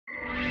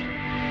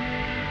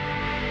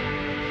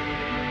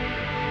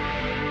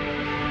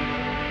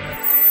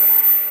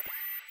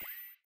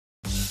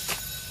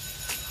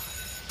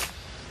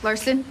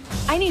Larson,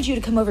 I need you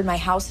to come over to my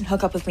house and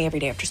hook up with me every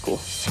day after school.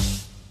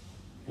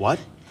 What?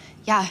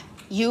 Yeah,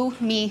 you,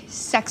 me,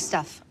 sex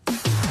stuff.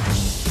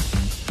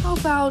 How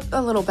about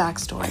a little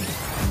backstory?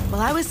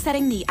 While I was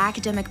setting the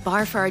academic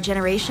bar for our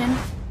generation,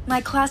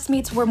 my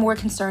classmates were more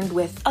concerned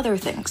with other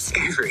things.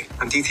 Avery,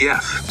 I'm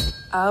DTF.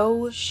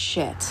 Oh,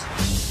 shit.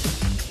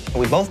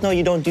 We both know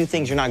you don't do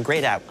things you're not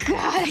great at.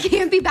 God, I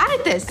can't be bad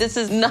at this. This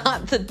is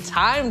not the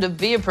time to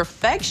be a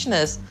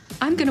perfectionist.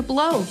 I'm gonna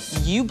blow.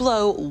 You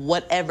blow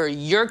whatever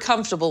you're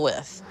comfortable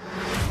with.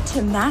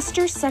 To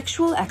master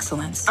sexual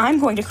excellence, I'm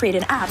going to create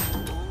an app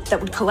that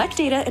would collect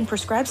data and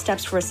prescribe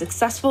steps for a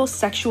successful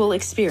sexual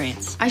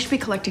experience. I should be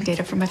collecting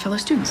data from my fellow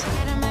students.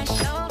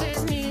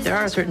 There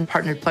are certain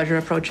partnered pleasure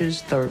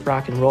approaches, the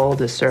rock and roll,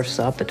 the surf's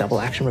up, the double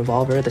action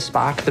revolver, the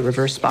Spock, the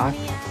reverse Spock.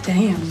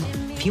 Damn.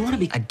 If you want to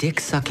be a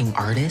dick-sucking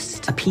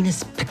artist, a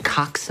penis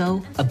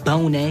Picasso, a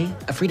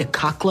Bonet, a Frida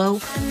Kahlo,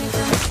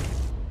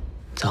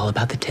 it's all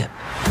about the tip.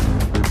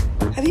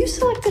 Have you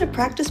selected a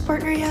practice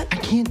partner yet? I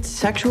can't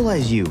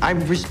sexualize you. I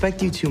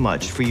respect you too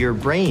much for your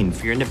brain,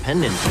 for your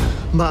independence.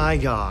 My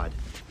God.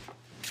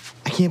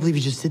 I can't believe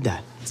you just did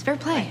that. It's fair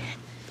play.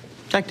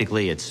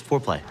 Technically, it's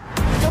foreplay.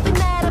 Don't be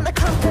mad at my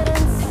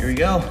confidence. Here we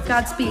go.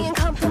 Godspeed.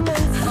 Compliments.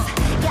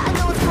 Yeah, I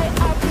know it's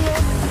quite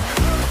obvious.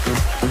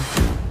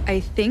 I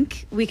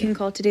think we can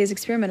call today's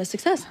experiment a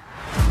success.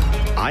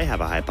 I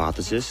have a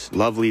hypothesis.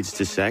 Love leads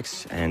to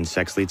sex, and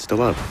sex leads to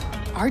love.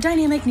 Our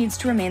dynamic needs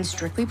to remain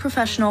strictly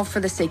professional for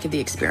the sake of the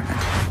experiment.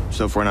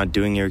 So if we're not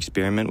doing your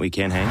experiment, we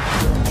can't hang?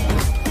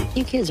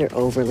 You kids are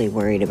overly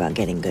worried about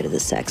getting good at the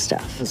sex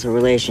stuff. It's a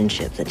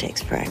relationship that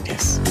takes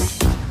practice.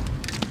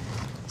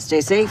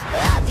 Stay safe.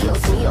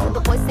 Adios mio. The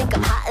boys think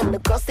I'm hot and the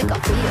girls think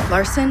I'm clear.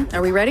 Larson,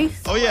 are we ready?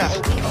 Oh, yeah.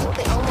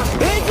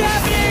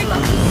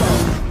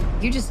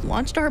 You just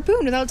launched a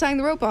harpoon without tying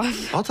the rope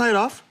off. I'll tie it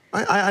off.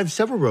 I have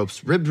several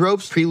ropes. Ribbed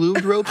ropes,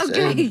 pre-lubed ropes.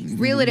 Okay,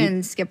 reel it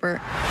in, Skipper.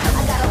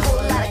 I got a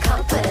whole lot of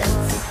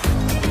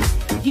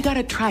confidence. You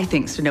gotta try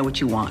things to know what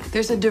you want.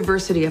 There's a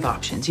diversity of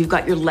options. You've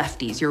got your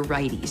lefties, your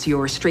righties,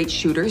 your straight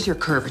shooters, your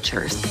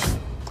curvatures.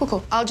 Cool,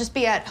 cool. I'll just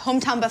be at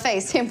Hometown Buffet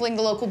sampling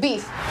the local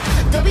beef.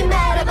 Don't be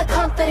mad at my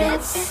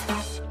confidence.